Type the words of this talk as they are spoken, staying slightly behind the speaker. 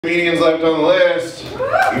Comedians left on the list.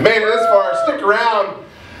 You made it this far, stick around.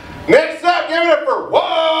 Next up, give it up for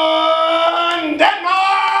Juan Denmark!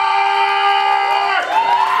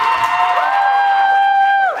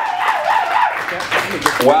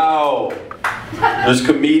 Wow, there's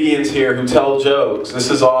comedians here who tell jokes. This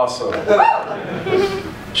is awesome.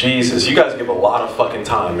 Jesus, you guys give a lot of fucking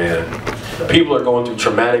time, man. People are going through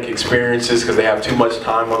traumatic experiences because they have too much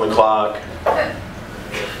time on the clock.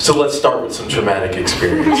 So let's start with some traumatic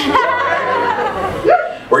experiences,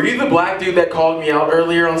 alright? Were you the black dude that called me out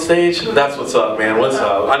earlier on stage? That's what's up, man. What's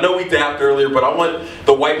up? I know we dapped earlier, but I want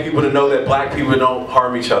the white people to know that black people don't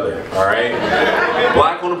harm each other, alright?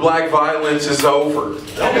 Black on black violence is over.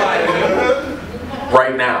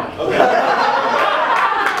 Right now.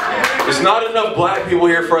 There's not enough black people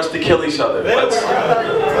here for us to kill each other.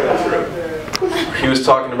 He was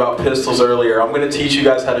talking about pistols earlier. I'm going to teach you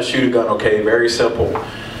guys how to shoot a gun, okay? Very simple.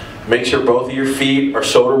 Make sure both of your feet are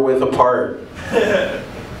shoulder width apart. I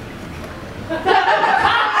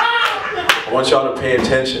want y'all to pay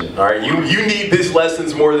attention, all right? You need these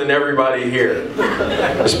lessons more than everybody here.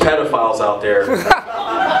 There's pedophiles out there.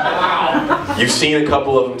 You've seen a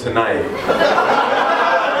couple of them tonight.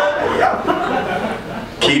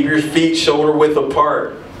 Keep your feet shoulder width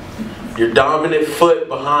apart. Your dominant foot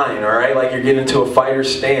behind, all right? Like you're getting into a fighter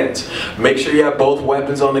stance. Make sure you have both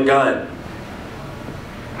weapons on the gun.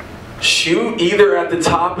 Shoot either at the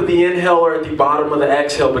top of the inhale or at the bottom of the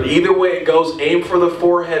exhale, but either way it goes, aim for the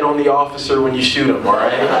forehead on the officer when you shoot him, all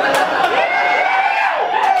right?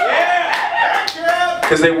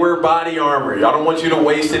 Because they wear body armor. I don't want you to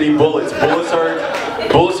waste any bullets.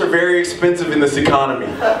 Bullets are very expensive in this economy.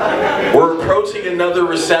 We're approaching another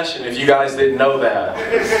recession, if you guys didn't know that.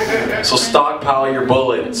 So stockpile your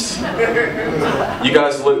bullets. You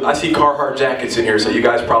guys look, I see Carhartt jackets in here, so you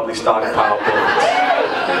guys probably stockpile bullets.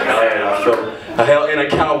 And a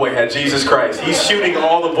cowboy hat, Jesus Christ. He's shooting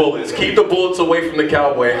all the bullets. Keep the bullets away from the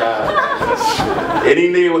cowboy hat. Any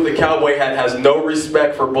nigga with a cowboy hat has no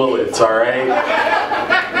respect for bullets, alright?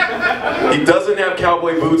 He doesn't have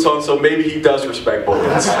cowboy boots on, so maybe he does respect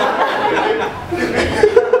bullets.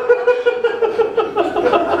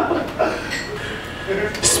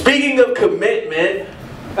 Speaking of commitment,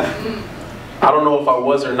 I don't know if I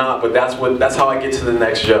was or not, but that's how I get to the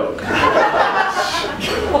next joke.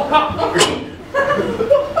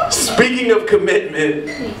 Speaking of commitment,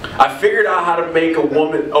 I figured out how to make a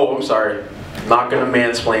woman, I'm sorry. Not gonna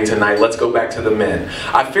mansplain tonight. Let's go back to the men.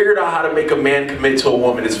 I figured out how to make a man commit to a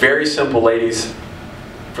woman. It's very simple, ladies.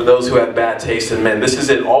 For those who have bad taste in men, this is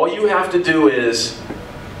it. All you have to do is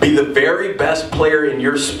be the very best player in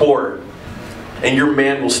your sport, and your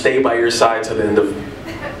man will stay by your side to the end of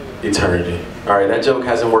eternity. All right, that joke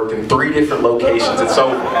hasn't worked in 3 different locations. It's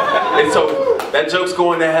over. It's over. That joke's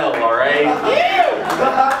going to hell, all right?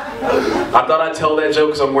 I thought I'd tell that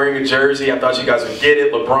joke because I'm wearing a jersey. I thought you guys would get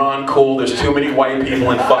it. LeBron, cool. There's too many white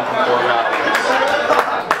people in fucking Fort Valley.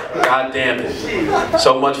 God damn it.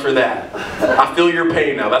 So much for that. I feel your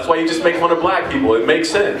pain now. That's why you just make fun of black people. It makes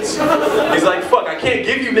sense. He's like, fuck, I can't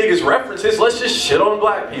give you niggas references. Let's just shit on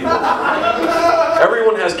black people.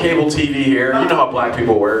 Everyone has cable TV here. You know how black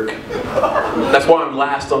people work. That's why I'm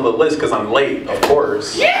last on the list, because I'm late, of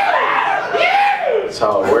course. That's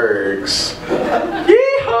how it works.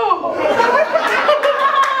 Yeehaw!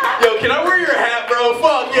 Yo, can I wear your hat, bro?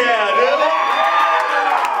 Fuck yeah,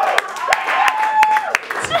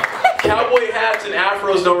 dude! Cowboy hats and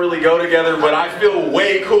afros don't really go together, but I feel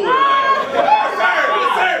way cooler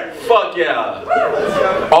now. Fuck yeah.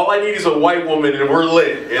 All I need is a white woman and we're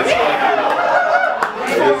lit. It's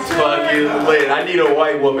fucking lit. I need a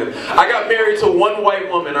white woman. I got married to one white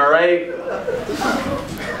woman, alright?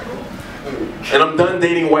 And I'm done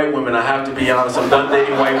dating white women, I have to be honest. I'm done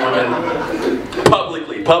dating white women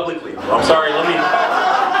publicly. I'm sorry,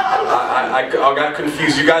 I got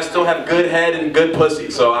confused. You guys still have good head and good pussy,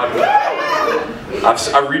 so I've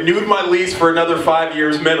renewed my lease for another 5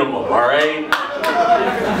 years minimum, alright?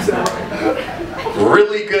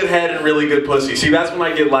 Really good head and really good pussy. See, that's when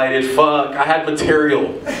I get lighted. Fuck, I had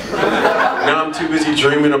material. Now I'm too busy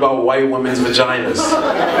dreaming about white women's vaginas.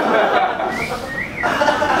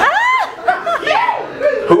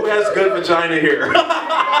 Who has good vagina here?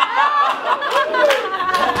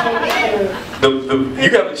 You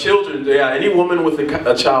have children, yeah, any woman with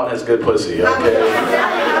a child has good pussy,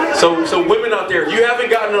 okay? So women out there, if you haven't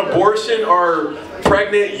gotten an abortion or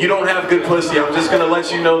pregnant, you don't have good pussy. I'm just gonna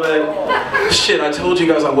let you know that, shit, I told you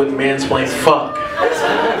guys I wouldn't mansplain, fuck.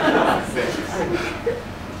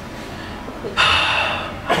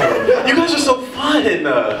 You guys are so fun.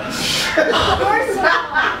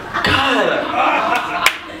 God.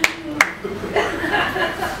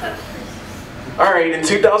 All right, in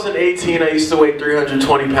 2018, I used to weigh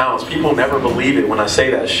 320 pounds. People never believe it when I say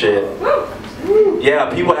that shit. Yeah,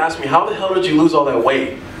 people ask me, how the hell did you lose all that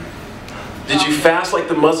weight? Did you fast like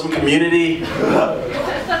the Muslim community?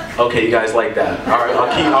 Okay, you guys like that. All right,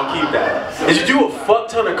 I'll keep that. Did you do a fuck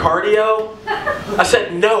ton of cardio? I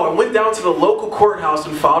said no. I went down to the local courthouse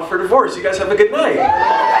and filed for divorce. You guys have a good night.